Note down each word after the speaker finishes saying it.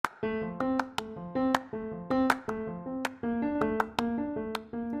Hey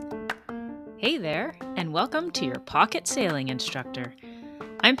there, and welcome to your Pocket Sailing Instructor.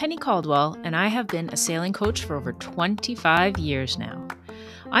 I'm Penny Caldwell, and I have been a sailing coach for over 25 years now.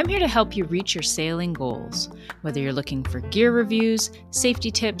 I'm here to help you reach your sailing goals, whether you're looking for gear reviews,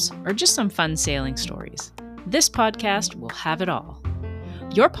 safety tips, or just some fun sailing stories. This podcast will have it all.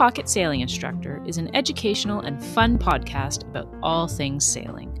 Your Pocket Sailing Instructor is an educational and fun podcast about all things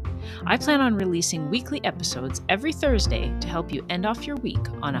sailing. I plan on releasing weekly episodes every Thursday to help you end off your week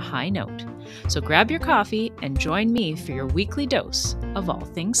on a high note. So grab your coffee and join me for your weekly dose of all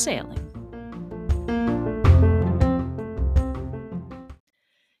things sailing.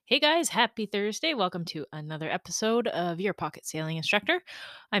 Hey guys, happy Thursday. Welcome to another episode of your Pocket Sailing Instructor.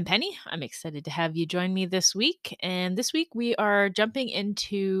 I'm Penny. I'm excited to have you join me this week. And this week we are jumping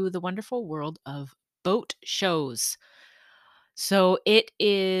into the wonderful world of boat shows. So it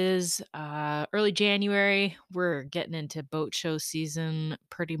is early January. We're getting into boat show season.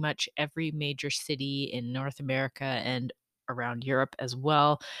 Pretty much every major city in North America and around Europe as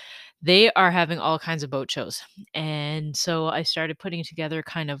well, they are having all kinds of boat shows. And so I started putting together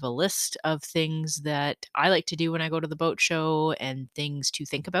kind of a list of things that I like to do when I go to the boat show and things to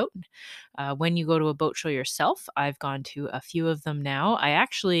think about. When you go to a boat show yourself, I've gone to a few of them now. I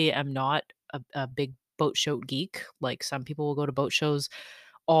actually am not a big boat show geek. Like some people will go to boat shows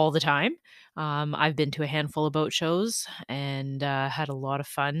all the time. I've been to a handful of boat shows and had a lot of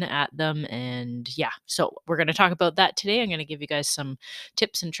fun at them. And yeah, so we're going to talk about that today. I'm going to give you guys some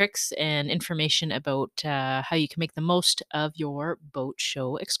tips and tricks and information about how you can make the most of your boat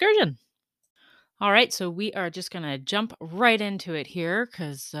show excursion. All right, so we are just going to jump right into it here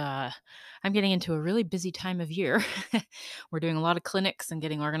because I'm getting into a really busy time of year. We're doing a lot of clinics and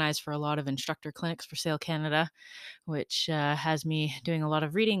getting organized for a lot of instructor clinics for Sail Canada, which has me doing a lot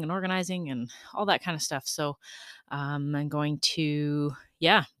of reading and organizing and all that kind of stuff. So I'm going to,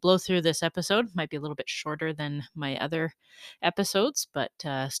 blow through this episode. Might be a little bit shorter than my other episodes, but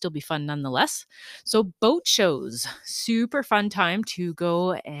still be fun nonetheless. So boat shows, super fun time to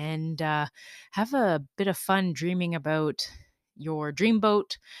go and have a bit of fun dreaming about your dream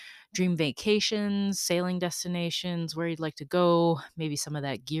boat, dream vacations, sailing destinations, where you'd like to go, maybe some of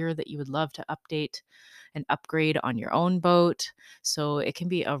that gear that you would love to update and upgrade on your own boat. So it can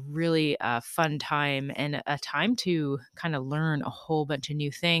be a really fun time and a time to kind of learn a whole bunch of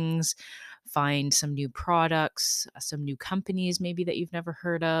new things, find some new products, some new companies maybe that you've never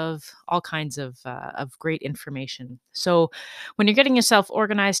heard of, all kinds of great information. So when you're getting yourself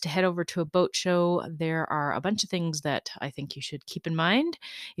organized to head over to a boat show, there are a bunch of things that I think you should keep in mind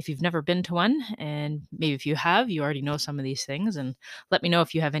if you've never been to one. And maybe if you have, you already know some of these things. And let me know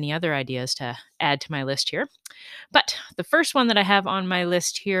if you have any other ideas to add to my list here. But the first one that I have on my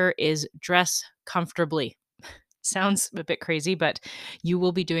list here is dress comfortably. Sounds a bit crazy, but you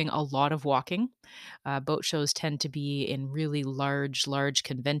will be doing a lot of walking. Boat shows tend to be in really large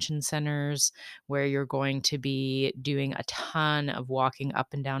convention centers where you're going to be doing a ton of walking up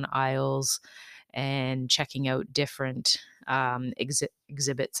and down aisles and checking out different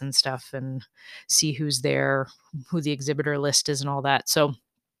exhibits and stuff and see who's there, who the exhibitor list is, and all that. So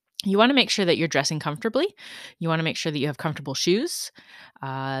you want to make sure that you're dressing comfortably. You want to make sure that you have comfortable shoes,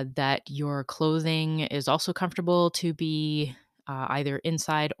 that your clothing is also comfortable to be either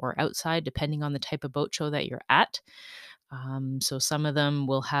inside or outside, depending on the type of boat show that you're at. So some of them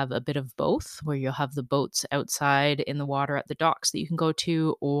will have a bit of both, where you'll have the boats outside in the water at the docks that you can go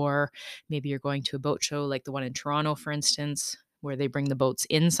to, or maybe you're going to a boat show like the one in Toronto, for instance, where they bring the boats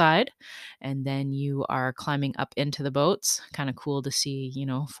inside and then you are climbing up into the boats. Kind of cool to see,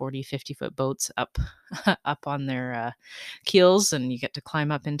 40, 50-foot boats up up on their keels, and you get to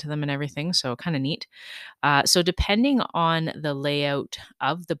climb up into them and everything. So kind of neat. So depending on the layout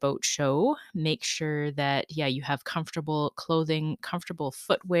of the boat show, make sure that, you have comfortable clothing, comfortable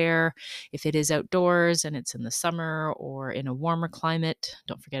footwear. If it is outdoors and it's in the summer or in a warmer climate,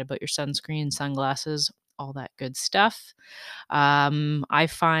 don't forget about your sunscreen, sunglasses, all that good stuff. I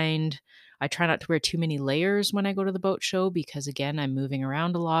find I try not to wear too many layers when I go to the boat show because, again, I'm moving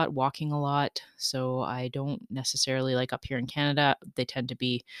around a lot, walking a lot. So I don't necessarily, like up here in Canada, they tend to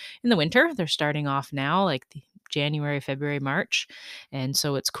be in the winter. They're starting off now, like the January, February, March. And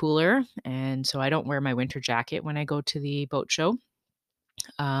so it's cooler. And so I don't wear my winter jacket when I go to the boat show.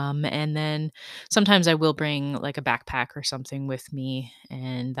 And then sometimes I will bring like a backpack or something with me,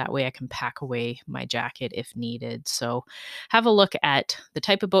 and that way I can pack away my jacket if needed. So have a look at the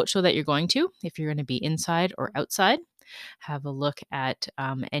type of boat show that you're going to, if you're going to be inside or outside. Have a look at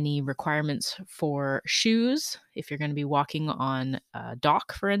any requirements for shoes if you're going to be walking on a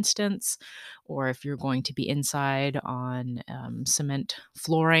dock, for instance, or if you're going to be inside on cement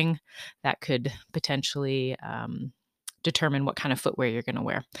flooring. That could potentially determine what kind of footwear you're going to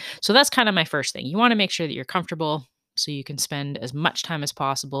wear. So that's kind of my first thing. You want to make sure that you're comfortable so you can spend as much time as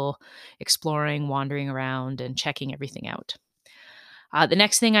possible exploring, wandering around, and checking everything out. The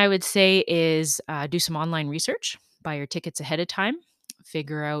next thing I would say is do some online research, buy your tickets ahead of time,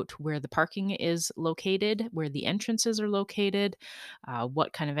 figure out where the parking is located, where the entrances are located,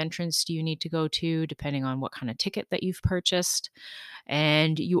 what kind of entrance do you need to go to, depending on what kind of ticket that you've purchased.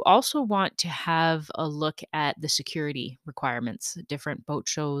 And you also want to have a look at the security requirements. Different boat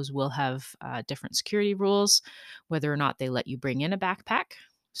shows will have different security rules, whether or not they let you bring in a backpack.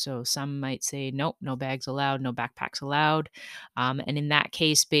 So some might say, nope, no bags allowed, no backpacks allowed. And in that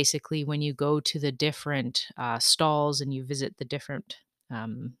case, basically, when you go to the different stalls and you visit the different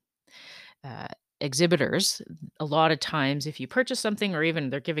um, uh, exhibitors, a lot of times, if you purchase something, or even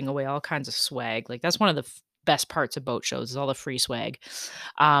they're giving away all kinds of swag, like that's one of the best parts of boat shows is all the free swag.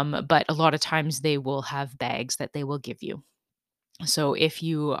 But a lot of times they will have bags that they will give you. So if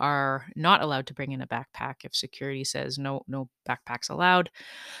you are not allowed to bring in a backpack, if security says no backpacks allowed,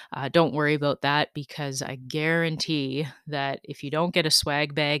 don't worry about that, because I guarantee that if you don't get a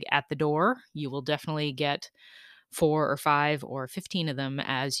swag bag at the door, you will definitely get 4 or 5 or 15 of them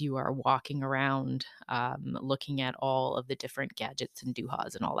as you are walking around, looking at all of the different gadgets and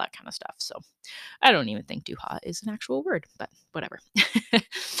doohas and all that kind of stuff. So I don't even think dooha is an actual word, but whatever.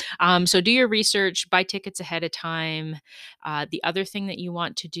 So do your research, buy tickets ahead of time. The other thing that you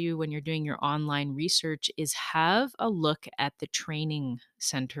want to do when you're doing your online research is have a look at the training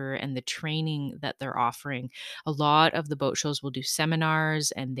center and the training that they're offering. A lot of the boat shows will do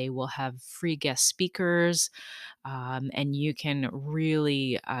seminars and they will have free guest speakers, and you can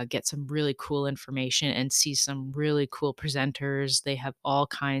really get some really cool information and see some really cool presenters. They have all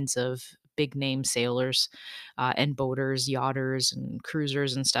kinds of big name sailors and boaters, yachters, and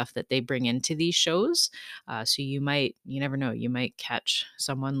cruisers and stuff that they bring into these shows. So you never know, you might catch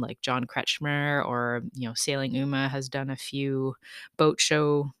someone like John Kretschmer, or Sailing Uma has done a few boat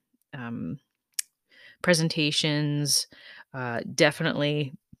show um, presentations.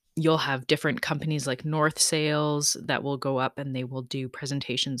 Definitely, you'll have different companies like North Sails that will go up and they will do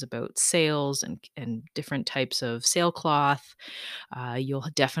presentations about sails and different types of sailcloth. You'll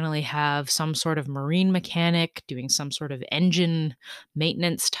definitely have some sort of marine mechanic doing some sort of engine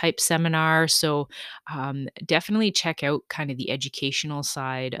maintenance type seminar. So, definitely check out kind of the educational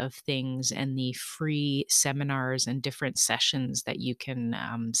side of things and the free seminars and different sessions that you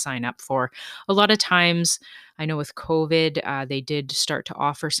can sign up for. A lot of times, I know with COVID, they did start to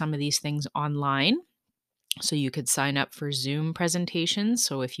offer some of these things online. So you could sign up for Zoom presentations.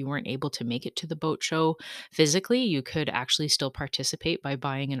 So if you weren't able to make it to the boat show physically, you could actually still participate by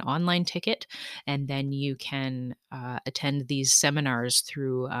buying an online ticket, and then you can attend these seminars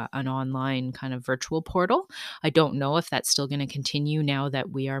through an online kind of virtual portal. I don't know if that's still going to continue now that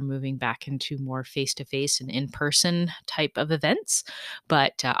we are moving back into more face-to-face and in-person type of events,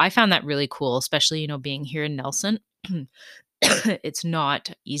 but I found that really cool, especially being here in Nelson. It's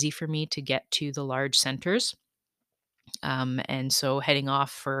not easy for me to get to the large centers. And so heading off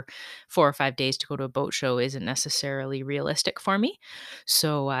for 4 or 5 days to go to a boat show isn't necessarily realistic for me.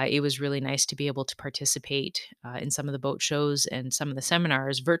 So it was really nice to be able to participate in some of the boat shows and some of the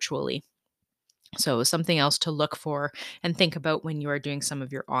seminars virtually. So something else to look for and think about when you are doing some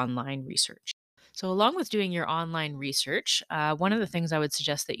of your online research. So, along with doing your online research, one of the things I would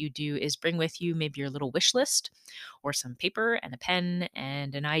suggest that you do is bring with you maybe your little wish list or some paper and a pen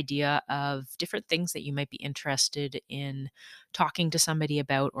and an idea of different things that you might be interested in talking to somebody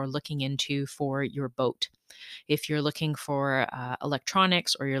about or looking into for your boat. If you're looking for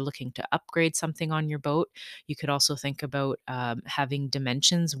electronics or you're looking to upgrade something on your boat, you could also think about having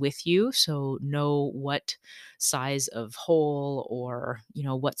dimensions with you. So know what size of hole, or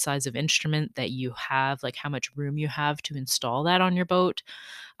what size of instrument that you have, like how much room you have to install that on your boat.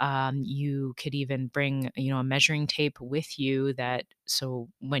 You could even bring, a measuring tape with you, that so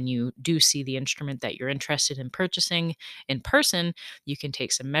when you do see the instrument that you're interested in purchasing in person, you can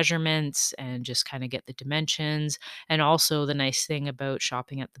take some measurements and just kind of get the dimensions. And also, the nice thing about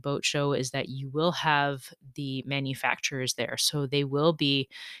shopping at the boat show is that you will have the manufacturers there. So they will be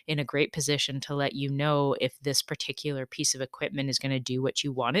in a great position to let you know if this particular piece of equipment is going to do what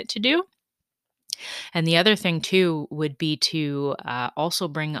you want it to do. And the other thing too would be to also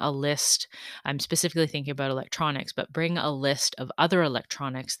bring a list. I'm specifically thinking about electronics, but bring a list of other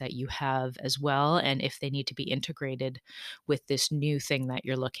electronics that you have as well, and if they need to be integrated with this new thing that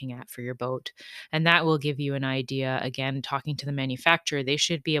you're looking at for your boat. And that will give you an idea. Again, talking to the manufacturer, they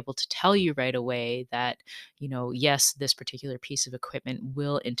should be able to tell you right away that, yes, this particular piece of equipment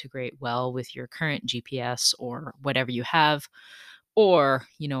will integrate well with your current GPS or whatever you have, or,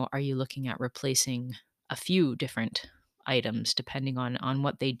 are you looking at replacing a few different items depending on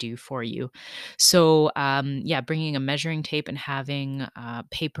what they do for you? So, yeah, bringing a measuring tape and having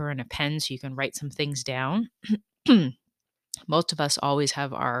paper and a pen so you can write some things down. Most of us always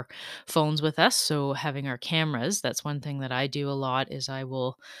have our phones with us, so having our cameras, that's one thing that I do a lot is I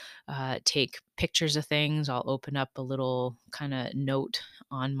will take pictures of things. I'll open up a little kind of note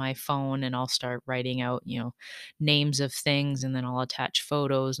on my phone and I'll start writing out, names of things, and then I'll attach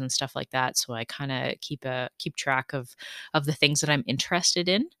photos and stuff like that, so I kind of keep track of the things that I'm interested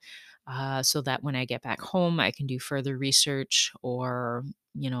in, so that when I get back home, I can do further research, or,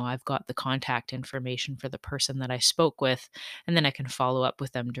 I've got the contact information for the person that I spoke with, and then I can follow up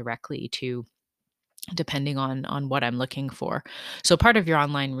with them directly to depending on what I'm looking for. So part of your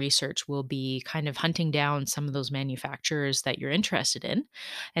online research will be kind of hunting down some of those manufacturers that you're interested in.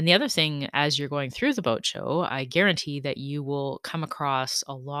 And the other thing, as you're going through the boat show, I guarantee that you will come across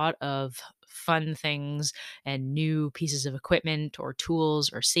a lot of fun things and new pieces of equipment or tools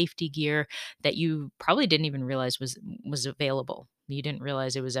or safety gear that you probably didn't even realize was available. You didn't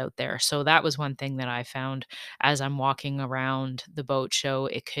realize it was out there. So that was one thing that I found as I'm walking around the boat show.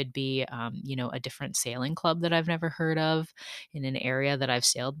 It could be, a different sailing club that I've never heard of in an area that I've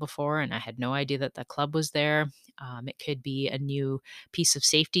sailed before, and I had no idea that the club was there. It could be a new piece of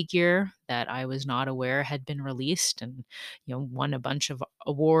safety gear that I was not aware had been released and, won a bunch of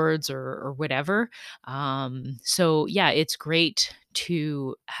awards or whatever. So, yeah, it's great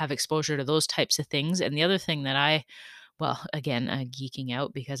to have exposure to those types of things. And the other thing that again, geeking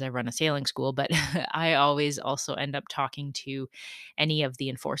out because I run a sailing school, but I always also end up talking to any of the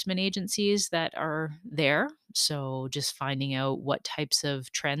enforcement agencies that are there. So just finding out what types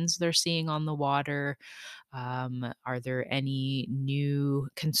of trends they're seeing on the water. Are there any new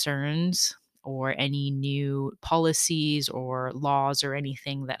concerns or any new policies or laws or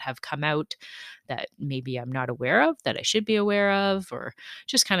anything that have come out that maybe I'm not aware of that I should be aware of, or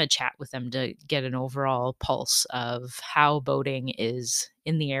just kind of chat with them to get an overall pulse of how boating is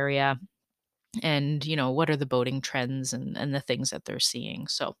in the area, and what are the boating trends and the things that they're seeing.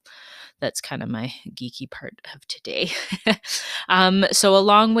 So that's kind of my geeky part of today. So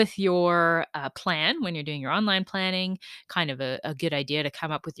along with your plan, when you're doing your online planning, kind of a good idea to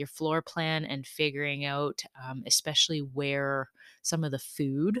come up with your floor plan and figuring out, especially where some of the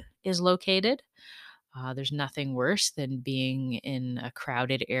food is located. There's nothing worse than being in a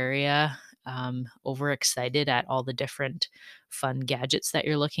crowded area, overexcited at all the different fun gadgets that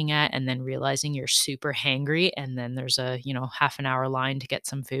you're looking at, and then realizing you're super hangry, and then there's a half an hour line to get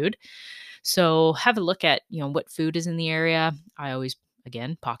some food. So have a look at what food is in the area. I always,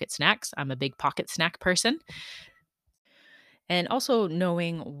 again, pocket snacks. I'm a big pocket snack person, and also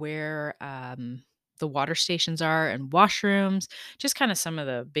knowing where the water stations are and washrooms, just kind of some of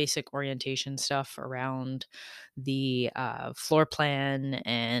the basic orientation stuff around the floor plan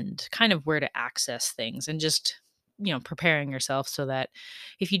and kind of where to access things, and just preparing yourself so that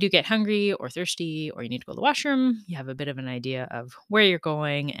if you do get hungry or thirsty or you need to go to the washroom, you have a bit of an idea of where you're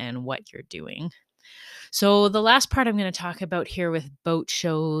going and what you're doing. So, the last part I'm going to talk about here with boat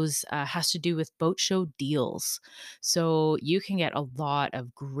shows has to do with boat show deals. So, you can get a lot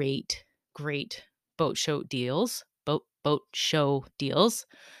of great boat show deals. Boat show deals.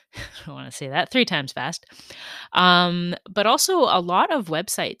 I want to say that three times fast. But also, a lot of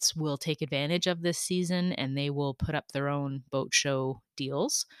websites will take advantage of this season and they will put up their own boat show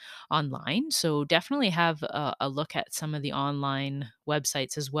deals online. So definitely have a look at some of the online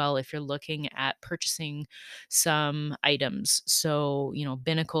websites as well if you're looking at purchasing some items. So,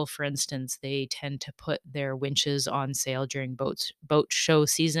 Binnacle, for instance, they tend to put their winches on sale during boat show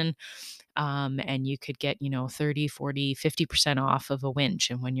season, and you could get 30, 40, 50% off of a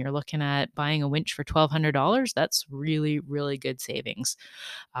winch. And when you're looking at buying a winch for $1,200, that's really really good savings.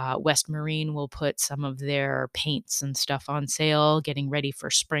 West Marine will put some of their paints and stuff on sale, getting ready for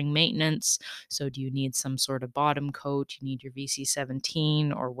spring maintenance. So do you need some sort of bottom coat, you need your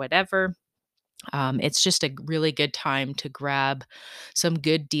VC17 or whatever, it's just a really good time to grab some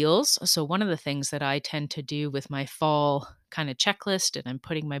good deals. So, one of the things that I tend to do with my fall kind of checklist and I'm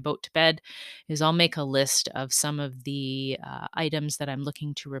putting my boat to bed is I'll make a list of some of the items that I'm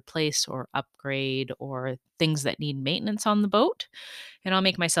looking to replace or upgrade or things that need maintenance on the boat. And I'll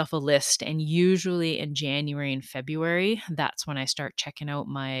make myself a list. And usually in January and February, that's when I start checking out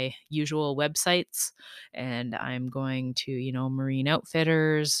my usual websites. And I'm going to, Marine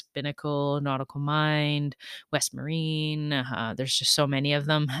Outfitters, Binnacle, Nautical Mind, West Marine. There's just so many of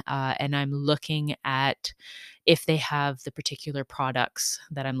them. And I'm looking at if they have the particular products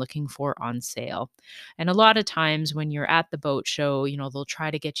that I'm looking for on sale. And a lot of times when you're at the boat show, they'll try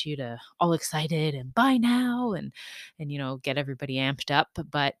to get you to all excited and buy now and get everybody amped up,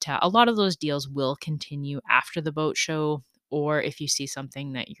 but a lot of those deals will continue after the boat show, or if you see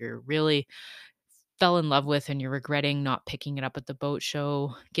something that you're really fell in love with and you're regretting not picking it up at the boat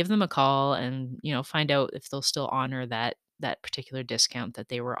show, give them a call and find out if they'll still honor that particular discount that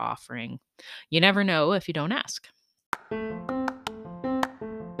they were offering. You never know if you don't ask.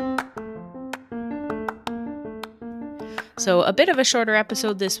 So, a bit of a shorter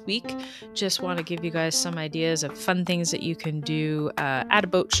episode this week. Just want to give you guys some ideas of fun things that you can do at a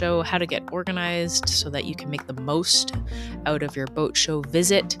boat show, how to get organized so that you can make the most out of your boat show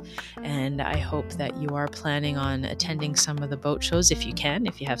visit. And I hope that you are planning on attending some of the boat shows if you can,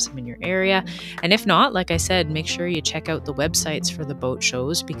 if you have some in your area. And if not, like I said, make sure you check out the websites for the boat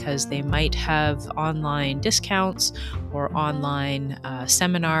shows because they might have online discounts or online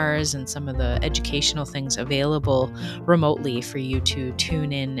seminars and some of the educational things available remotely for you to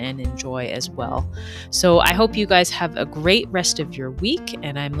tune in and enjoy as well. So I hope you guys have a great rest of your week,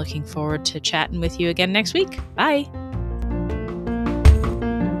 and I'm looking forward to chatting with you again next week. Bye.